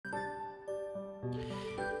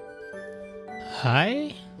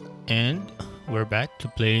Hi, and we're back to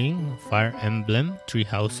playing Fire Emblem Three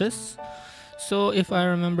Houses. So if I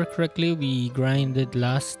remember correctly, we grinded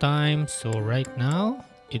last time, so right now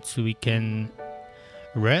we can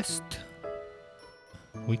rest.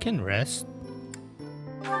 We can rest.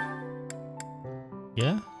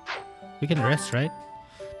 Yeah, we can rest, right?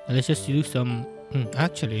 And let's just do some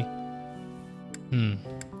actually.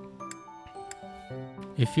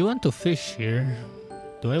 If you want to fish here,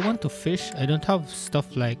 do I want to fish? I don't have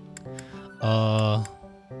stuff like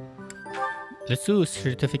let's do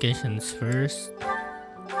certifications first.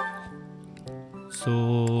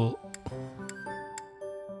 So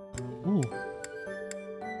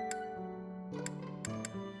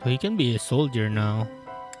so he can be a soldier now.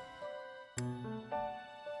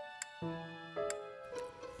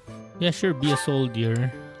 Yeah, sure, be a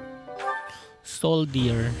soldier.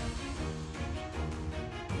 Soldier.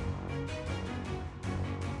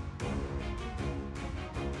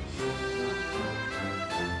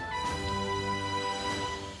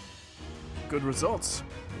 Good results.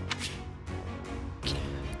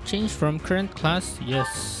 Change from current class,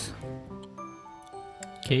 yes.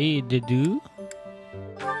 Okay, Dedu.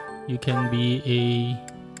 You can be a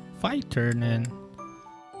fighter and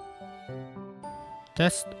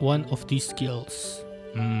test one of these skills.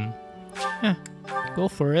 Yeah, go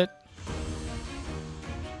for it.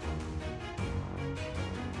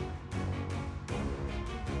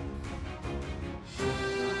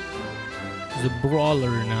 He's a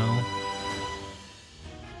brawler now.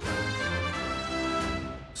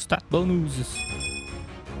 Stat bonuses.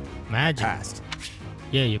 Magic. Passed.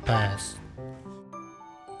 Yeah, you passed.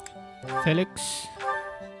 Felix.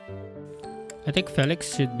 I think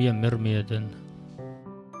Felix should be a Myrmidon.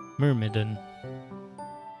 Myrmidon.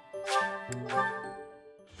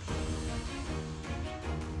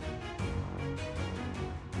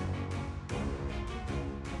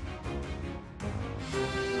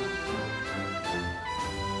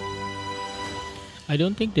 I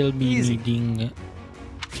don't think they'll be needing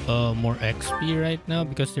more XP right now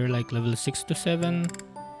because they're like level 6 to 7,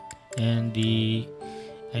 and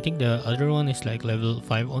I think the other one is like level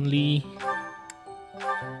 5 only.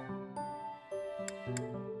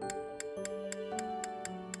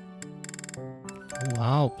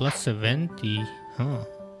 Wow, plus 70, huh?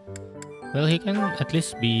 Well, he can at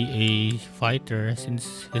least be a fighter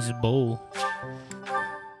since he's a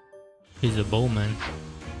bowman.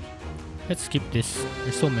 Let's skip this.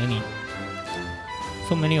 There's so many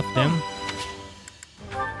of them.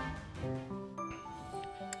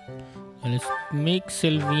 And let's make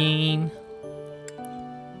Sylvain.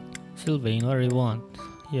 What do you want?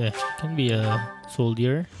 Yeah, can be a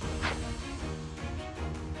soldier.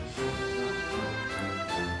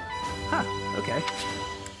 Huh, okay.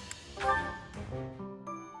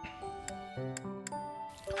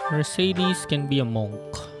 Mercedes can be a monk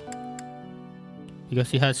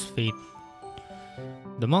because he has faith.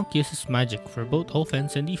 The monk uses magic for both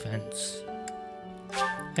offense and defense.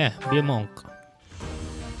 Yeah, be a monk.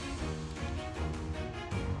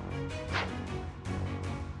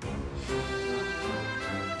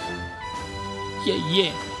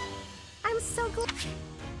 Yeah. I'm so glad.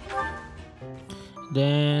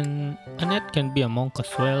 Then Annette can be a monk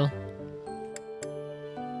as well.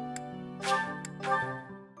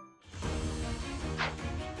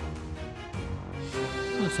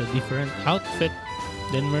 It's a different outfit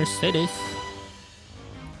than Mercedes.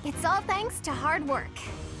 It's all thanks to hard work.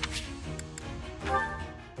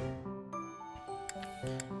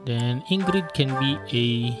 Then Ingrid can be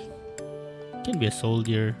a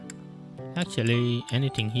soldier. Actually,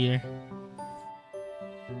 anything here.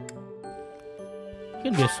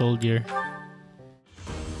 Can be a soldier.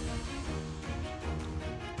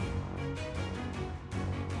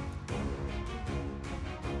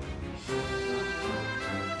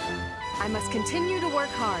 I must continue to work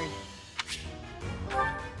hard.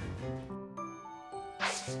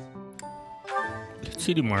 Let's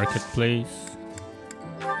see the marketplace.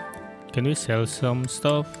 Can we sell some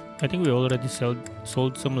stuff? I think we already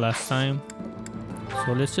sold some last time.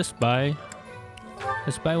 So let's just buy.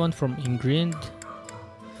 Let's buy one from Ingrid.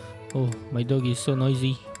 Oh, my dog is so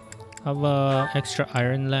noisy. Have extra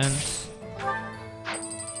iron lance.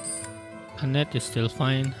 Annette is still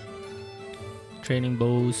fine. Training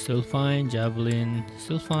bows still fine. Javelin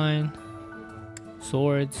still fine.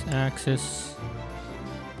 Swords, axes,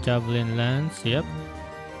 javelin, lance. Yep.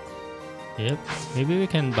 Maybe we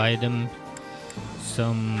can buy them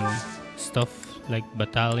some stuff like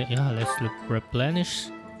battalion. Yeah, let's look. Replenish.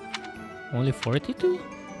 Only 42?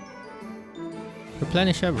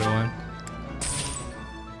 Replenish everyone.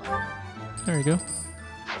 There we go.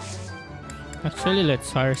 Actually,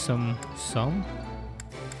 let's hire some.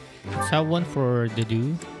 Let's have one for the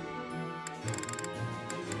do.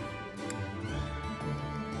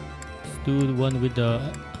 Let's do the one with the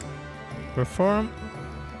perform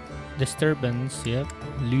disturbance. Yep,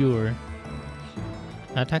 lure.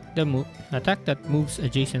 Attack that moves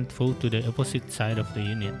adjacent foe to the opposite side of the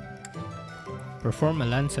unit. Perform a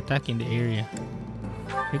lance attack in the area.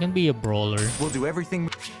 You can be a brawler. We'll do everything.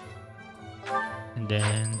 And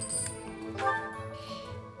then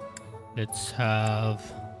let's have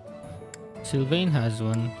Sylvain has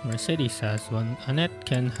one, Mercedes has one, Annette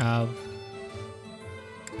can have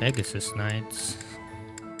Pegasus Knights.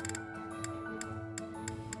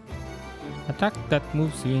 Attack that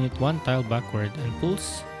moves unit one tile backward and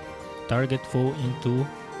pulls target foe into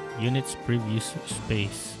unit's previous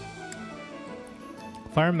space.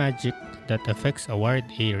 Fire magic that affects a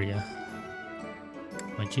wide area.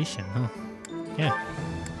 Magician, huh? Yeah,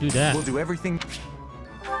 do that. We'll do everything.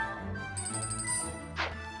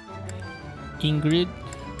 Ingrid,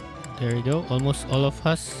 there you go. Almost all of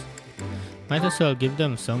us. Might as well give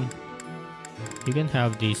them some. You can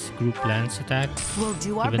have these group lance attack. We'll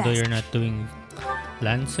do our even best. though you're not doing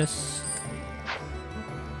lances.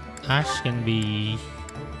 Ash can be,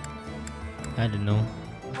 I don't know.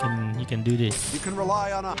 You can do this. You can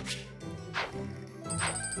rely on us.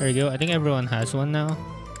 There you go. I think everyone has one now.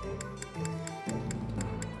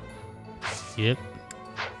 Yep.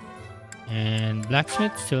 And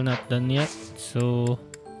blacksmith still not done yet. So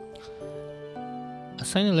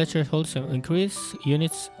assign a ledger holds to increase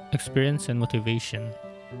units experience and motivation.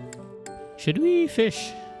 Should we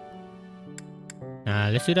fish? Nah,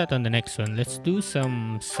 let's do that on the next one. Let's do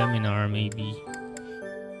some seminar maybe.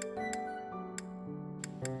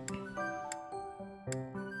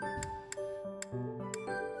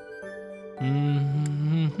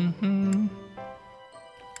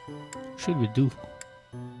 Should we do?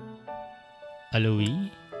 Aloe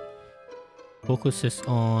focuses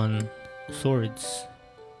on swords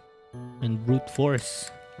and brute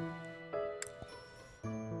force.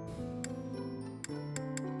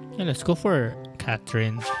 Yeah, let's go for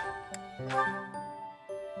Catherine.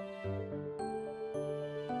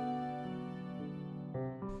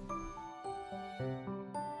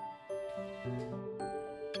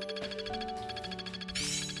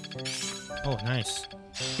 Oh, nice.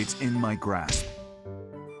 It's in my grasp.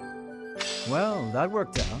 Well, that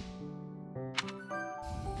worked out.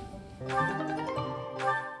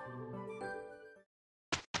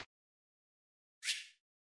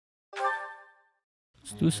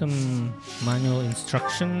 Let's do some manual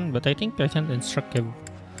instruction, but I think I can't instruct you.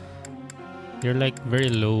 You're like very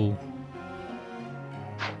low.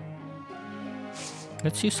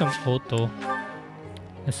 Let's use some auto.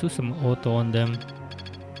 Let's do some auto on them.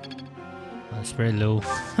 That's very low.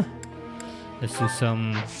 Let's do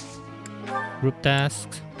some group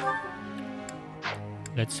tasks.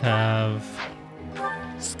 Let's have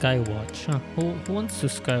Skywatch. Huh? Who wants to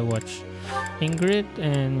Skywatch? Ingrid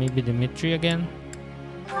and maybe Dimitri again.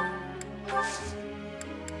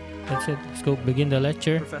 That's it. Let's go begin the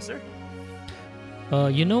lecture. Professor?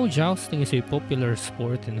 You know, jousting is a popular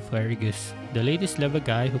sport in Fergus. The ladies love a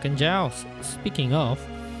guy who can joust. Speaking of,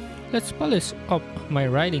 let's polish up my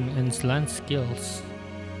riding and lance skills.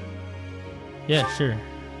 Yeah, sure.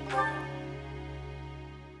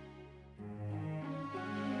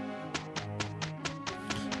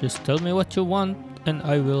 Just tell me what you want and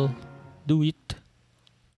I will do it.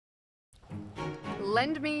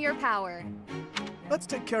 Lend me your power. Let's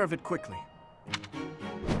take care of it quickly.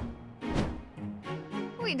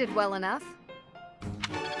 We did well enough.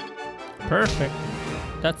 Perfect.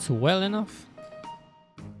 That's well enough.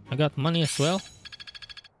 I got money as well.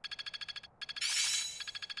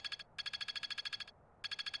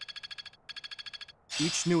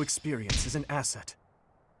 Each new experience is an asset.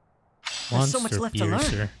 There's so Monster much left to learn.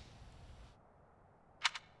 piercer.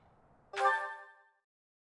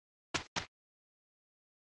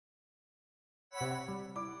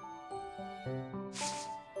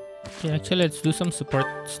 Okay, actually, let's do some support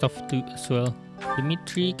stuff too as well.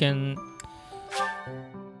 Dimitri can.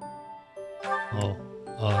 Oh,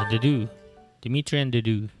 Dedu. Dimitri and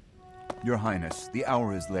Dedu. Your Highness, the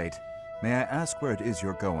hour is late. May I ask where it is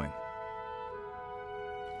you're going?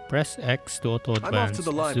 Press X to auto I'm off advance. to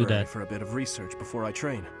the Let's do library that. for a bit of research before I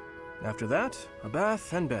train. After that, a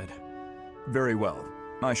bath and bed. Very well.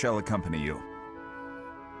 I shall accompany you.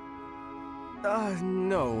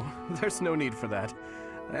 No. There's no need for that.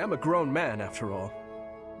 I am a grown man, after all.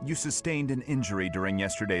 You sustained an injury during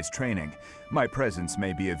yesterday's training. My presence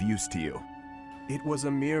may be of use to you. It was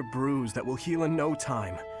a mere bruise that will heal in no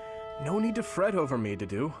time. No need to fret over me,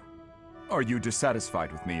 Dedu. Are you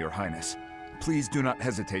dissatisfied with me, Your Highness? Please do not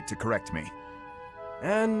hesitate to correct me.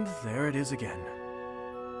 And there it is again.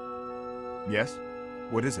 Yes?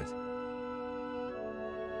 What is it?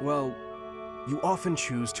 Well, you often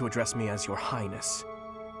choose to address me as Your Highness.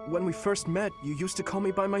 When we first met, you used to call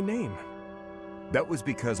me by my name. That was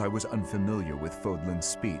because I was unfamiliar with Fódlan's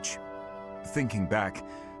speech. Thinking back,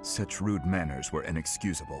 such rude manners were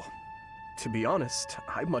inexcusable. To be honest,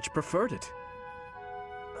 I much preferred it.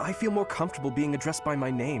 I feel more comfortable being addressed by my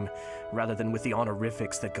name, rather than with the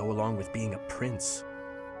honorifics that go along with being a prince.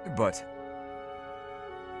 But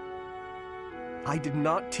I did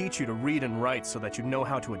not teach you to read and write so that you know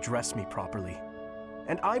how to address me properly.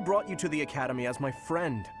 And I brought you to the Academy as my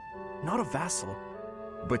friend, not a vassal.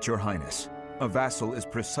 But Your Highness, a vassal is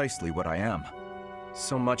precisely what I am.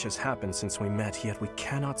 So much has happened since we met, yet we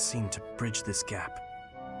cannot seem to bridge this gap.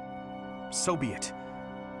 So be it.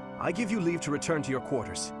 I give you leave to return to your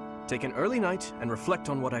quarters. Take an early night and reflect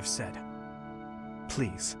on what I've said.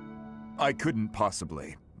 Please. I couldn't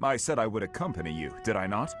possibly. I said I would accompany you, did I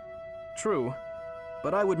not? True,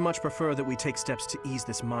 but I would much prefer that we take steps to ease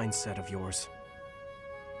this mindset of yours.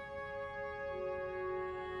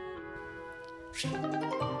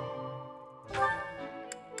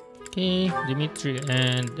 Okay, Dimitri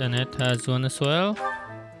and Annette has one as well.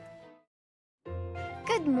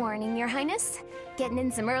 Good morning, Your Highness. Getting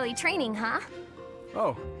in some early training, huh?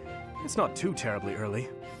 Oh, it's not too terribly early.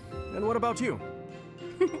 And what about you?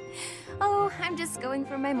 Oh, I'm just going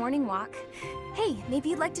for my morning walk. Hey, maybe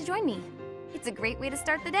you'd like to join me. It's a great way to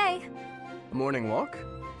start the day. A morning walk?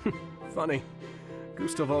 Funny.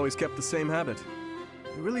 Gustav always kept the same habit.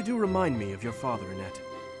 You really do remind me of your father, Annette.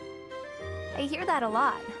 I hear that a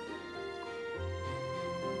lot.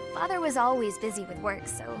 Father was always busy with work,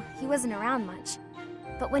 so he wasn't around much.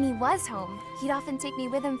 But when he was home, he'd often take me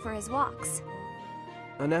with him for his walks.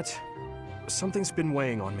 Annette, something's been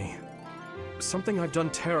weighing on me. Something I've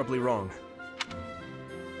done terribly wrong.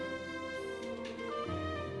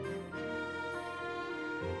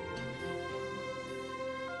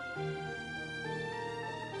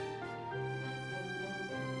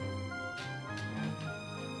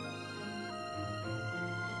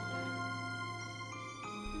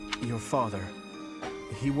 Your father,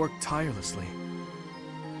 he worked tirelessly.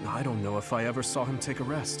 I don't know if I ever saw him take a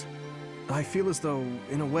rest. I feel as though,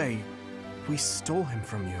 in a way, we stole him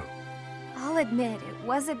from you. I'll admit, it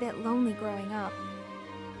was a bit lonely growing up.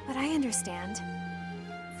 But I understand.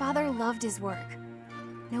 Father loved his work.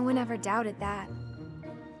 No one ever doubted that.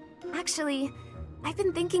 Actually, I've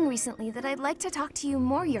been thinking recently that I'd like to talk to you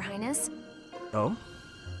more, Your Highness. Oh?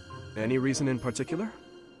 Any reason in particular?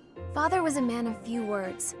 Father was a man of few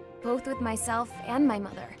words, both with myself and my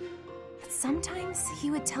mother. But sometimes he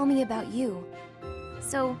would tell me about you.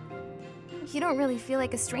 So, you don't really feel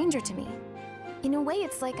like a stranger to me. In a way,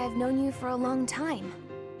 it's like I've known you for a long time.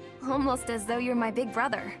 Almost as though you're my big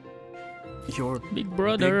brother. Your Big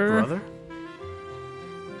brother. Big brother?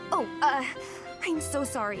 Oh, I'm so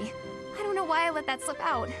sorry. I don't know why I let that slip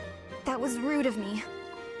out. That was rude of me.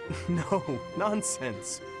 No,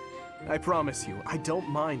 nonsense. I promise you, I don't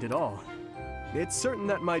mind at all. It's certain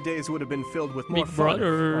that my days would have been filled with more Big fun if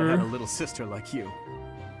brother. I had a little sister like you.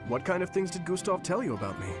 What kind of things did Gustav tell you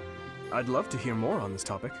about me? I'd love to hear more on this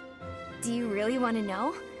topic. Do you really want to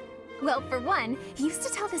know? Well, for one, he used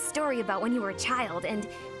to tell this story about when you were a child, and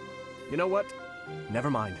You know what?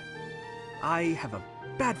 Never mind. I have a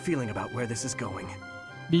bad feeling about where this is going.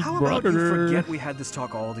 Big How about brother. you forget we had this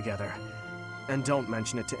talk all together? And don't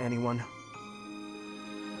mention it to anyone.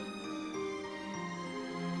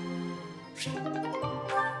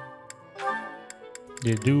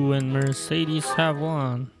 Dedu and Mercedes have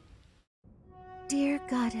one. Dear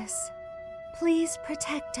Goddess, please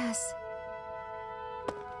protect us.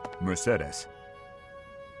 Mercedes.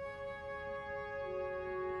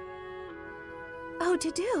 Oh,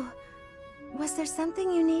 Dedu, was there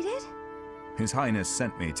something you needed? His Highness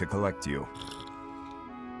sent me to collect you.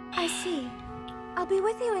 I see. I'll be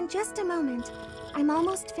with you in just a moment. I'm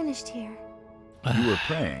almost finished here. You were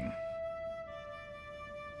praying.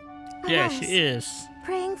 Yeah, Alas, she is.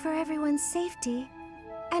 praying for everyone's safety,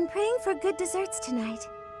 and praying for good desserts tonight,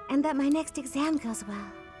 and that my next exam goes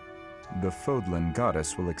well. The Fódlan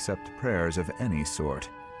goddess will accept prayers of any sort.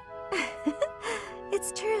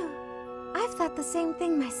 It's true. I've thought the same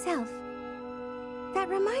thing myself. That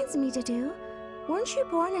reminds me, Dedu, weren't you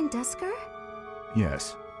born in Duskur?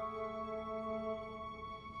 Yes.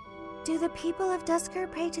 Do the people of Duskur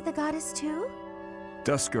pray to the goddess too?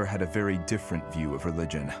 Duskur had a very different view of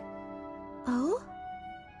religion. Oh?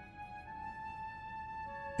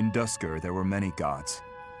 In Duskur, there were many gods.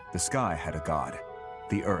 The sky had a god.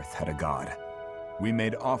 The earth had a god. We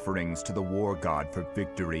made offerings to the war god for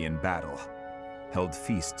victory in battle, held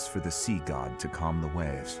feasts for the sea god to calm the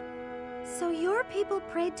waves. So your people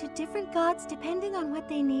prayed to different gods depending on what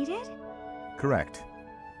they needed? Correct.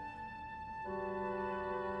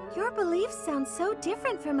 Your beliefs sound so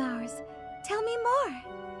different from ours. Tell me more.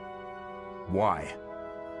 Why?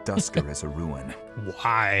 Dusker is a ruin.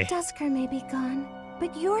 Why? Dusker may be gone,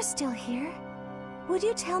 but you're still here. Would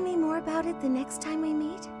you tell me more about it the next time we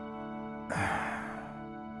meet?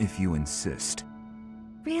 If you insist.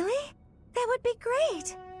 Really? That would be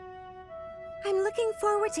great. I'm looking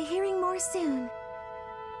forward to hearing more soon.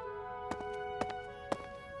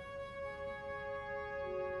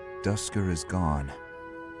 Dusker is gone,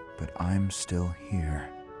 but I'm still here.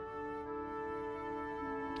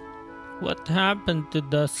 What happened to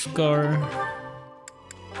Dusker?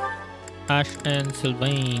 Ash and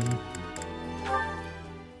Sylvain.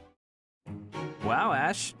 Wow,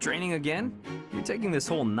 Ash, training again? You're taking this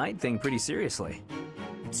whole knight thing pretty seriously.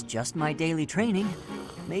 It's just my daily training.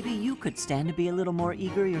 Maybe you could stand to be a little more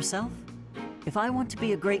eager yourself? If I want to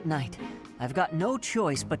be a great knight, I've got no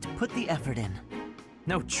choice but to put the effort in.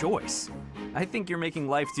 No choice. I think you're making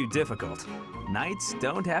life too difficult. Knights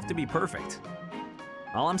don't have to be perfect.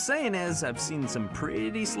 All I'm saying is, I've seen some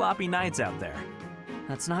pretty sloppy knights out there.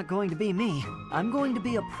 That's not going to be me. I'm going to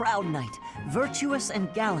be a proud knight, virtuous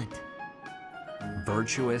and gallant.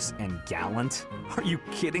 Virtuous and gallant? Are you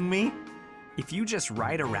kidding me? If you just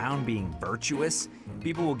ride around being virtuous,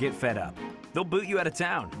 people will get fed up. They'll boot you out of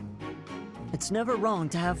town. It's never wrong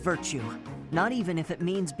to have virtue, not even if it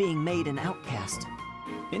means being made an outcast.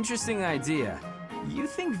 Interesting idea. You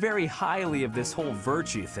think very highly of this whole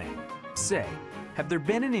virtue thing. Say, have there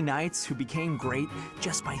been any knights who became great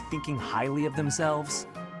just by thinking highly of themselves?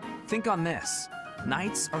 Think on this.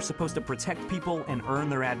 Knights are supposed to protect people and earn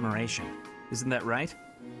their admiration. Isn't that right?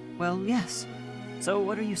 Well, yes. So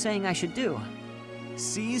what are you saying I should do?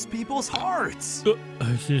 Seize people's hearts!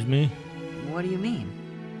 Excuse me? What do you mean?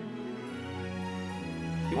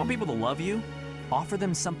 You want people to love you? Offer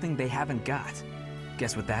them something they haven't got.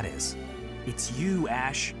 Guess what that is? It's you,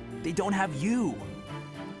 Ash. They don't have you.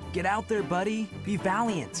 Get out there, buddy. Be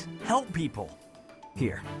valiant. Help people.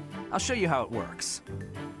 Here, I'll show you how it works.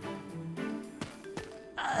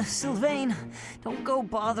 Sylvain, don't go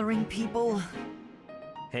bothering people.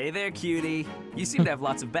 Hey there, cutie. You seem to have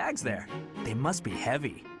lots of bags there. They must be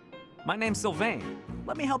heavy. My name's Sylvain.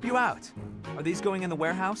 Let me help you out. Are these going in the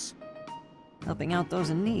warehouse? Helping out those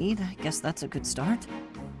in need, I guess that's a good start.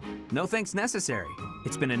 No thanks necessary.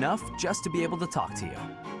 It's been enough just to be able to talk to you.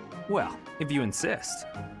 Well, if you insist.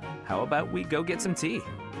 How about we go get some tea?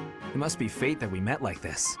 It must be fate that we met like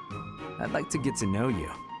this. I'd like to get to know you.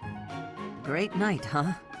 Great knight,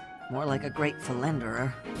 huh? More like a great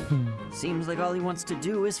philanderer. Seems like all he wants to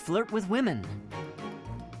do is flirt with women.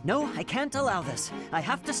 No, I can't allow this. I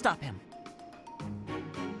have to stop him.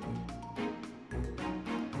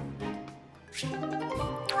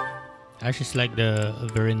 Ash is like the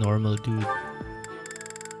very normal dude.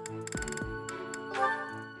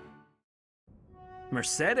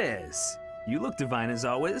 Mercedes, you look divine as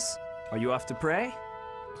always. Are you off to pray?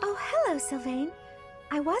 Oh, hello, Sylvain.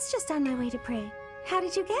 I was just on my way to pray. How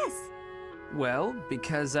did you guess? Well,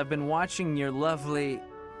 because I've been watching your lovely...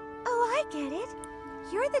 Oh, I get it.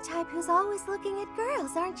 You're the type who's always looking at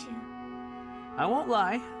girls, aren't you? I won't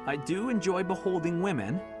lie, I do enjoy beholding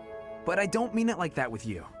women, but I don't mean it like that with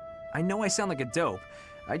you. I know I sound like a dope.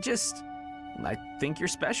 I think you're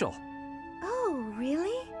special. Oh,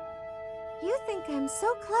 really? You think I'm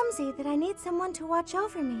so clumsy that I need someone to watch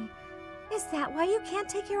over me. Is that why you can't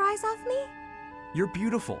take your eyes off me? You're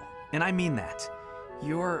beautiful, and I mean that.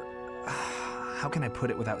 You're... how can I put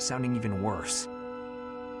it without sounding even worse?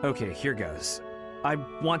 Okay, here goes. I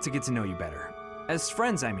want to get to know you better. As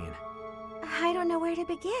friends, I mean. I don't know where to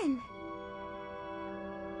begin.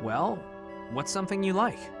 Well, what's something you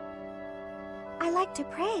like? I like to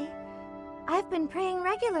pray. I've been praying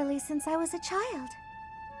regularly since I was a child.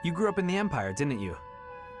 You grew up in the Empire, didn't you?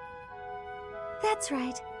 That's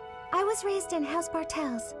right. I was raised in House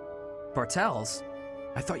Bartels. Bartels?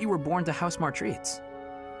 I thought you were born to House Martreats.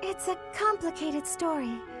 It's a complicated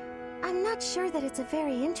story. I'm not sure that it's a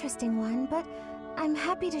very interesting one, but I'm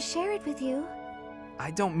happy to share it with you. I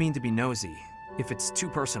don't mean to be nosy, if it's too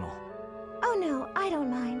personal. Oh no, I don't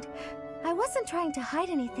mind. I wasn't trying to hide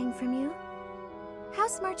anything from you.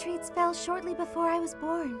 House Martreats fell shortly before I was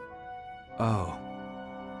born. Oh.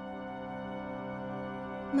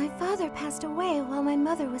 My father passed away while my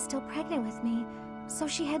mother was still pregnant with me, so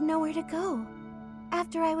she had nowhere to go.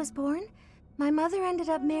 After I was born, my mother ended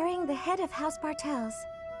up marrying the head of House Bartels.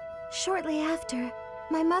 Shortly after,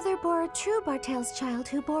 My mother bore a true Bartel's child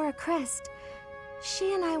who bore a crest.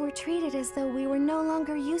 She and I were treated as though we were no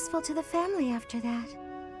longer useful to the family after that.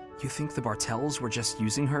 You think the Bartels were just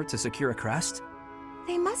using her to secure a crest?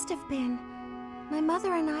 They must have been. My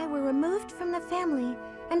mother and I were removed from the family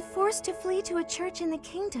and forced to flee to a church in the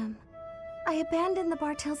kingdom. I abandoned the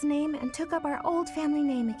Bartel's name and took up our old family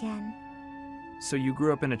name again. So you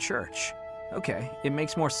grew up in a church. Okay, it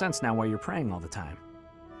makes more sense now why you're praying all the time.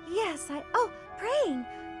 Yes, Oh, praying!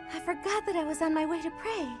 I forgot that I was on my way to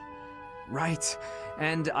pray. Right,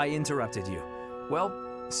 and I interrupted you. Well,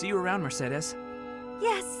 see you around, Mercedes.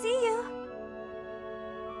 Yes, see you.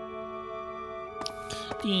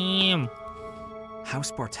 Damn.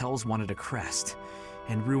 House Bartels wanted a crest,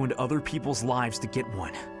 and ruined other people's lives to get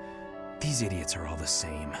one. These idiots are all the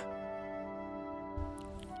same.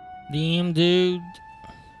 Damn, dude.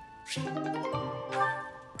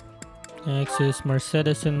 Next is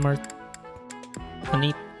Mercedes and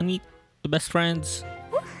Anit, the best friends.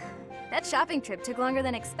 That shopping trip took longer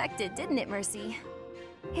than expected, didn't it, Mercy?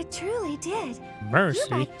 It truly did. Mercy?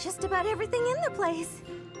 You bought just about everything in the place.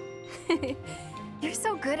 You're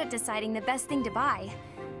so good at deciding the best thing to buy.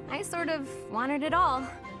 I sort of wanted it all.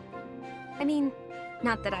 I mean,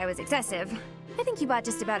 not that I was excessive. I think you bought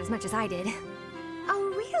just about as much as I did.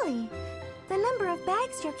 Oh, really? The number of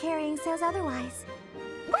bags you're carrying says otherwise.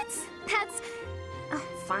 What? That's... Oh,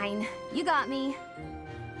 fine. You got me.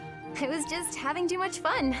 I was just having too much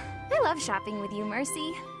fun. I love shopping with you,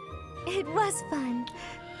 Mercy. It was fun.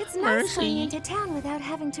 It's nice going into town without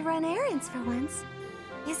having to run errands for once.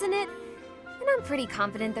 Isn't it? And I'm pretty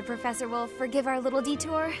confident the professor will forgive our little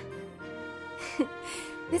detour.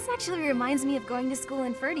 This actually reminds me of going to school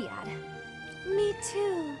in Ferdiad. Me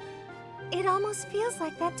too. It almost feels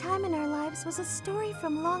like that time in our lives was a story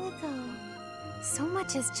from long ago. So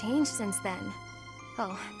much has changed since then.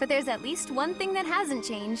 Oh, but there's at least one thing that hasn't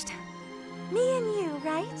changed. Me and you,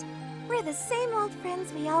 right? We're the same old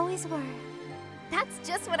friends we always were. That's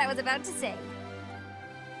just what I was about to say.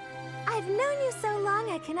 I've known you so long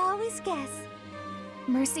I can always guess.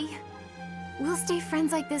 Mercy, we'll stay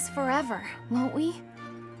friends like this forever, won't we?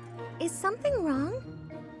 Is something wrong?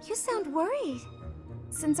 You sound worried.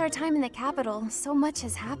 Since our time in the capital, so much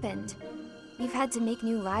has happened. We've had to make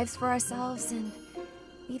new lives for ourselves, and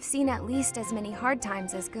we've seen at least as many hard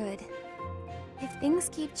times as good. If things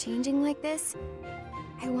keep changing like this,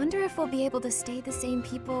 I wonder if we'll be able to stay the same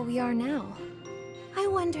people we are now. I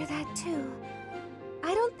wonder that too.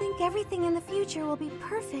 I don't think everything in the future will be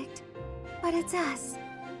perfect, but it's us.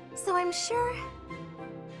 So I'm sure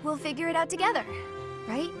we'll figure it out together,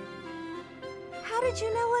 right? How did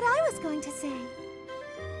you know what I was going to say?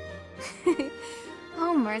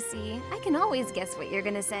 Oh, Mercy, I can always guess what you're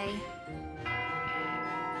gonna say.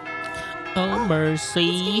 Oh, Mercy.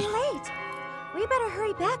 It's getting late. We better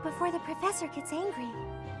hurry back before the professor gets angry.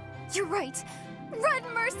 You're right. Run,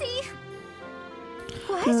 Mercy!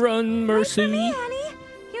 What? Run, Mercy! Wait for me, Annie.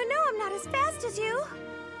 You know I'm not as fast as you.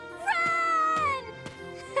 Run!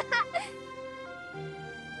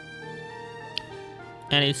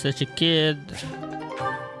 Annie's such a kid.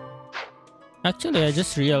 Actually, I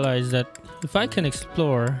just realized that if I can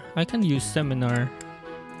explore, I can use seminar.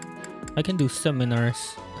 I can do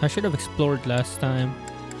seminars. I should have explored last time.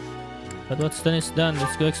 But what's done is done.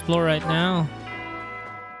 Let's go explore right now.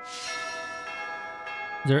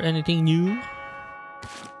 Is there anything new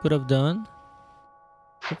could have done?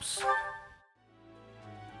 Oops.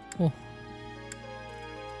 Oh.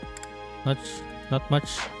 Not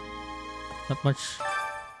much.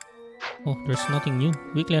 Oh, there's nothing new.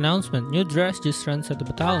 Weekly announcement. New dress just runs at the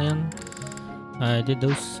battalion. I did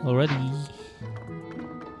those already.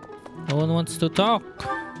 No one wants to talk.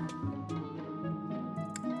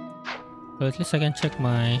 Well, at least I can check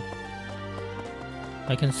my...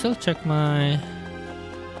 I can still check my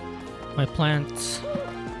plants.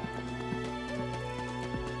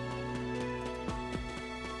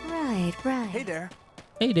 Right. Hey there.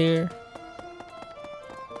 Hey there.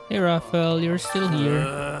 Hey Raphael, you're still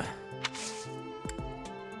here.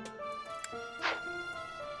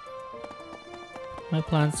 My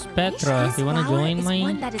plant's Petra. You wanna join me?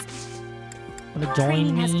 Wanna join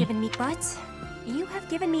Training me? has given me, but you have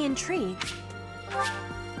given me intrigue.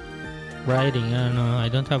 Riding, I don't know. I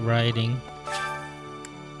don't have riding.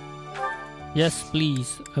 Yes,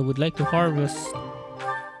 please. I would like to harvest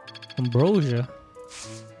ambrosia.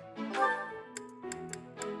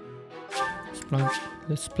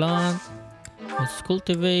 Let's plant. Let's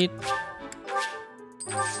cultivate.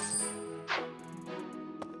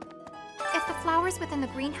 If the flowers within the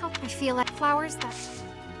greenhouse, I feel like flowers that...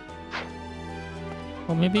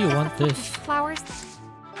 Oh, maybe you want this. Flowers...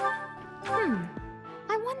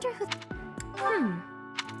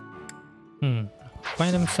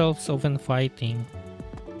 Find themselves often fighting.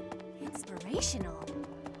 Inspirational.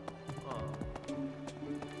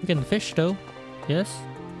 You can fish though. Yes.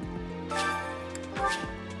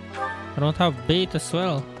 I don't have bait as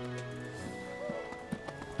well.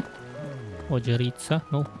 Oh, Jaritza.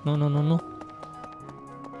 No.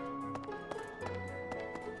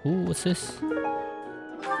 Ooh, what's this?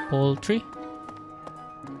 Poultry?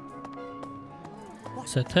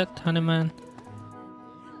 Is that it, Honeyman?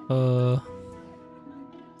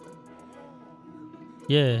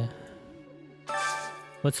 Yeah.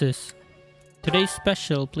 What's this? Today's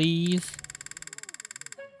special, please.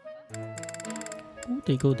 Ooh,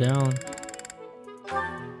 they go down.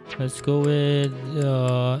 Let's go with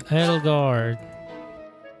Edelgard.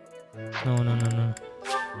 No.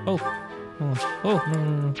 Oh, no.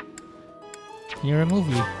 Can you remove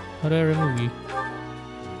you? How do I remove you?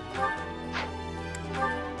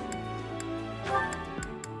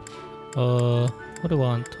 What do we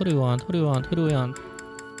want?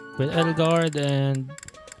 With Edelgard and...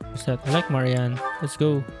 what's that? I like Marianne. Let's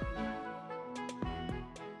go.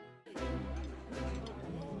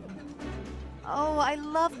 Oh, I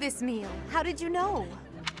love this meal. How did you know?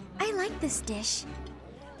 I like this dish.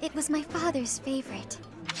 It was my father's favorite.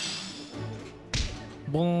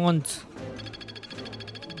 Bonds.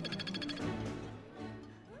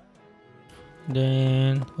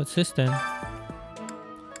 Then what's this then?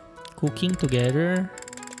 Cooking together.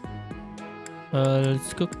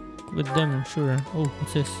 Let's cook with them, sure. Oh,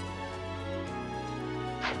 what's this?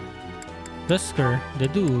 Dusker, they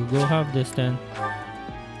do. Go have this then.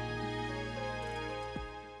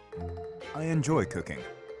 I enjoy cooking.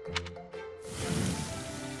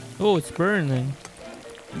 Oh, it's burning.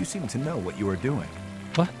 You seem to know what you are doing.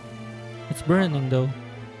 What? It's burning though.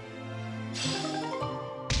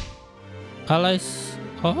 Allies.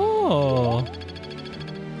 Oh.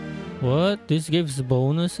 What? This gives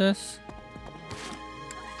bonuses?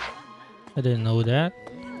 I didn't know that.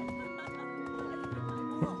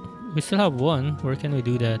 We still have one. Where can we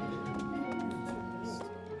do that?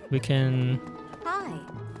 We can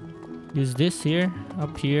use this here,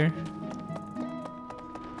 up here.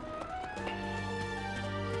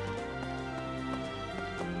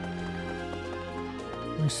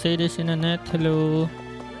 Mercedes in a net, hello.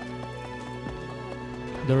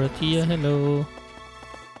 Dorothea, hello.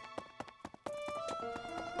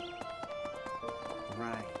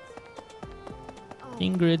 Right.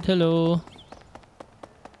 Ingrid, hello.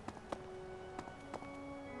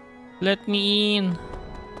 Let me in.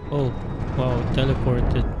 Oh, wow,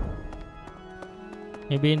 teleported.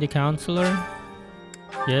 Maybe in the counselor?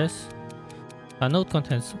 Yes. A note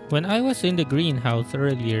contains, when I was in the greenhouse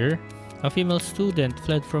earlier, a female student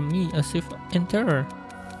fled from me as if in terror.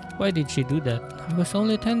 Why did she do that? I was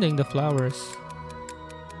only tending the flowers.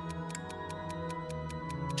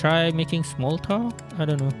 Try making small talk? I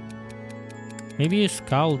don't know. Maybe you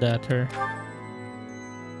scowled at her.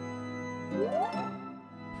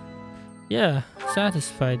 Yeah,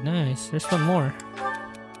 satisfied. Nice. There's one more.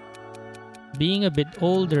 Being a bit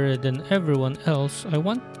older than everyone else, I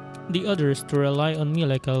want the others to rely on me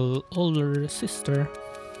like an older sister.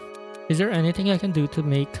 Is there anything I can do to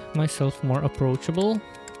make myself more approachable?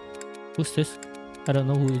 Who's this? I don't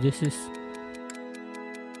know who this is.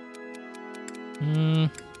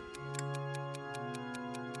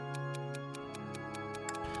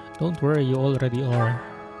 Don't worry, you already are.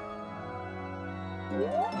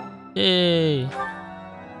 Yay!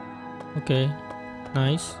 Okay,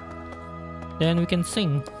 nice. Then we can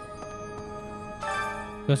sing.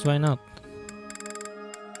 Because why not?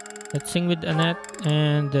 Let's sing with Annette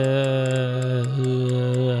and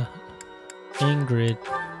Ingrid.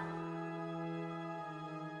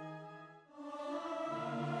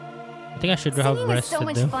 I think I should have Singing is rested so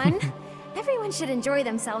much them. fun. Everyone should enjoy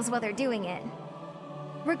themselves while they're doing it.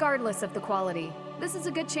 Regardless of the quality, this is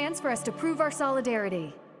a good chance for us to prove our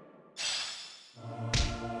solidarity.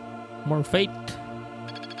 More fate.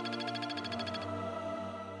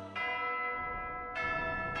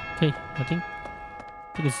 Okay, I think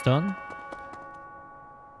it's done.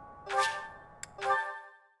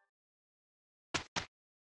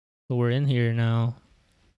 So we're in here now.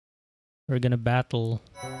 We're gonna battle.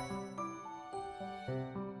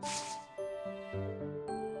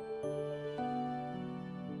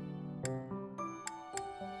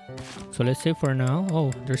 So let's say for now.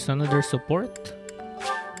 Oh, there's another support.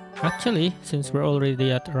 Actually, since we're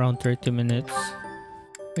already at around 30 minutes,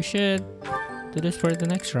 we should do this for the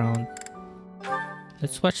next round.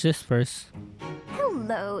 Let's watch this first.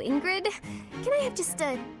 Hello, Ingrid. Can I have just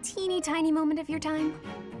a teeny tiny moment of your time?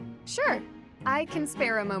 Sure. I can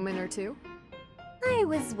spare a moment or two. I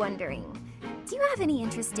was wondering, do you have any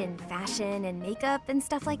interest in fashion and makeup and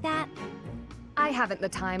stuff like that? I haven't the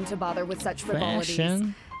time to bother with such frivolities.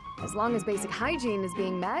 Fashion? As long as basic hygiene is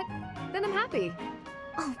being met, then I'm happy.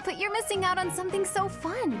 Oh, but you're missing out on something so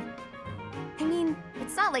fun. I mean,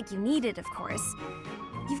 it's not like you need it, of course.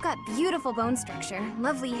 You've got beautiful bone structure,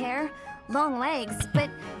 lovely hair, long legs, but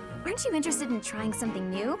aren't you interested in trying something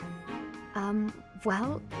new?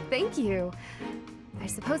 Well, thank you. I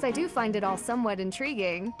suppose I do find it all somewhat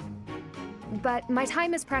intriguing. But my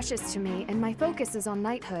time is precious to me, and my focus is on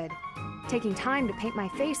knighthood. Taking time to paint my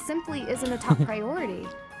face simply isn't a top priority.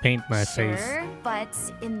 Paint my face. Sure, but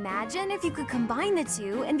imagine if you could combine the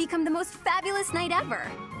two and become the most fabulous knight ever.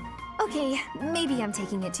 Okay, maybe I'm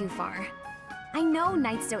taking it too far. I know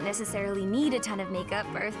knights don't necessarily need a ton of makeup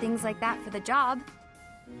or things like that for the job.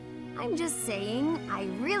 I'm just saying, I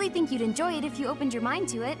really think you'd enjoy it if you opened your mind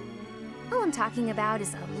to it. All I'm talking about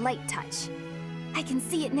is a light touch. I can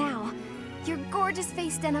see it now. Your gorgeous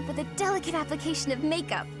face done up with a delicate application of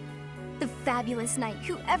makeup. The fabulous knight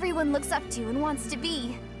who everyone looks up to and wants to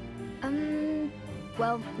be.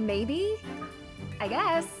 Well, maybe? I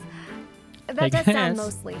guess. That does sound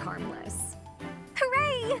mostly harmless.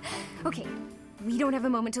 Hooray! Okay, we don't have a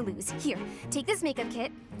moment to lose. Here, take this makeup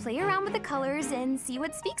kit, play around with the colors, and see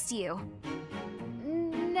what speaks to you.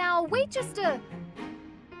 Now, wait just a...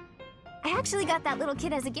 I actually got that little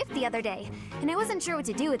kit as a gift the other day, and I wasn't sure what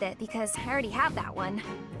to do with it because I already have that one.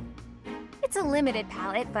 It's a limited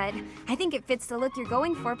palette, but I think it fits the look you're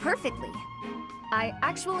going for perfectly. I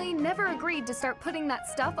actually never agreed to start putting that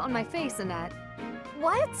stuff on my face, Annette.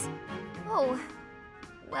 What? Oh,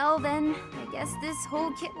 well then, I guess this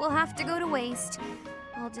whole kit will have to go to waste.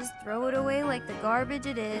 I'll just throw it away like the garbage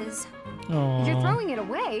it is. Aww. You're throwing it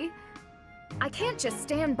away? I can't just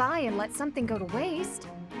stand by and let something go to waste.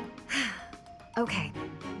 Okay.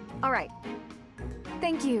 All right.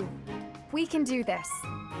 Thank you. We can do this.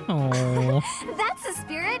 Aww. That's the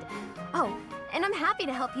spirit! Oh, and I'm happy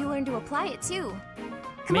to help you learn to apply it too.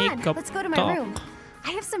 Come on, let's go to my room.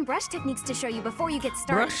 I have some brush techniques to show you before you get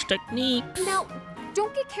started. Brush techniques? Now,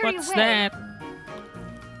 don't get carried What's away. that?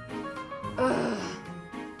 Ugh.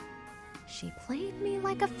 She played me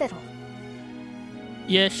like a fiddle.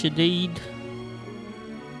 Yes, she did.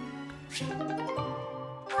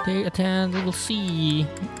 They attend, we will see.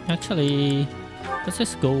 Actually, what's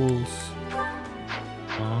his goals?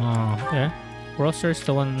 Oh, okay. Roster's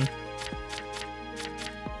the one.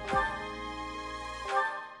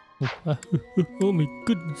 Oh my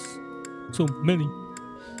goodness. So many.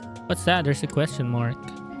 What's that? There's a question mark.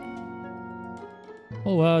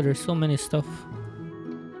 Oh wow, there's so many stuff.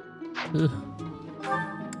 Ugh.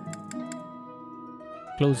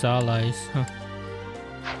 Close allies, huh?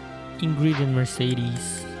 Ingredient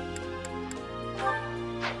Mercedes.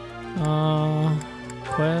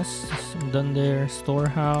 Quests, I'm done there.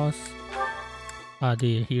 Storehouse. Ah,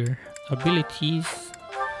 they're here. Abilities.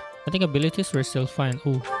 I think abilities were still fine.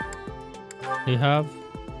 Oh, they have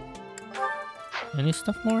any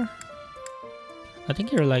stuff more? I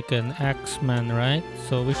think you're like an axeman, right?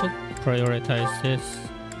 So we should prioritize this.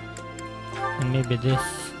 And maybe this.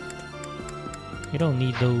 You don't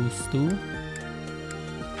need those two.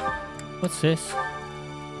 What's this?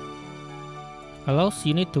 Allows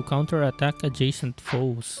unit to counter-attack adjacent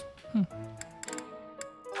foes.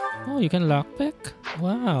 Oh, you can lockpick?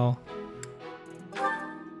 Wow.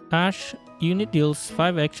 Ash unit deals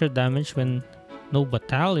 5 extra damage when no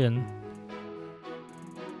battalion.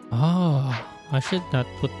 Oh, I should not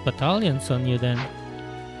put battalions on you then.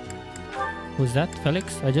 Who's that,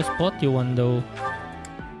 Felix? I just bought you one though.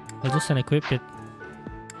 I'll just unequip it.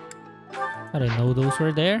 I didn't know those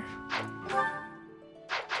were there.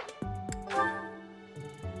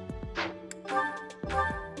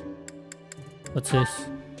 What's this?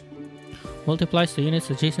 Multiplies the unit's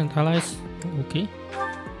adjacent allies. Okay.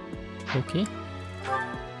 Okay.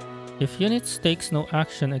 If units takes no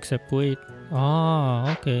action except wait.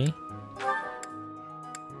 Ah, okay.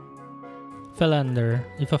 Philander.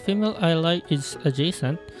 If a female ally is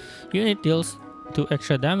adjacent, unit deals 2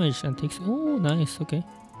 extra damage and takes... Oh, nice. Okay.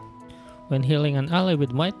 When healing an ally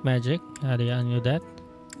with white magic. Ah, yeah, I knew that.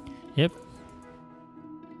 Yep.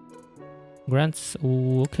 Grants...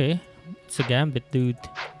 Oh, okay. It's a gambit, dude.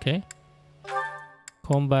 Okay.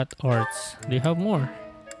 Combat arts. Do you have more?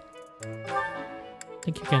 I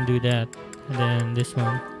think you can do that. And then this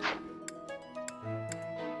one.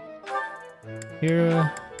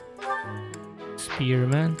 Here,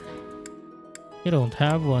 spearman. You don't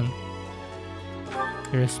have one.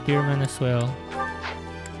 You're a spearman as well.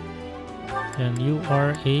 And you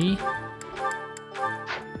are a...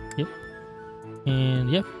 Yep. And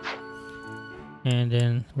yep. And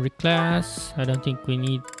then reclass. I don't think we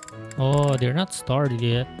need... Oh, they're not started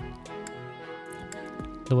yet.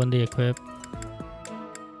 The one they equip.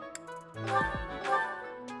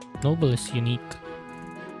 Noble is unique.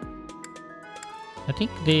 I think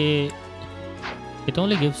they... It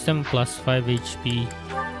only gives them plus 5 HP.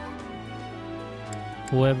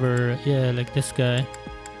 Whoever... Yeah, like this guy.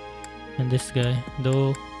 And this guy.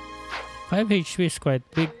 Though... 5 HP is quite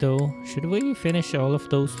big though. Should we finish all of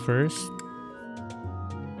those first?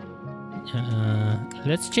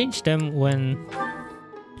 Let's change them when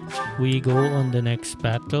we go on the next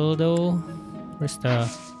battle though. Where's the...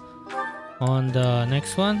 On the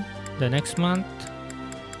next one? The next month?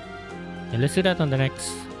 Yeah, let's do that on the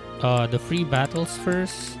next... the free battles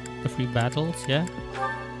first. The free battles, yeah.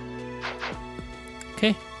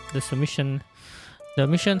 Okay, the submission... The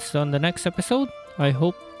missions on the next episode. I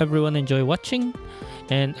hope everyone enjoy watching.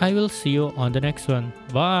 And I will see you on the next one.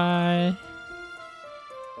 Bye!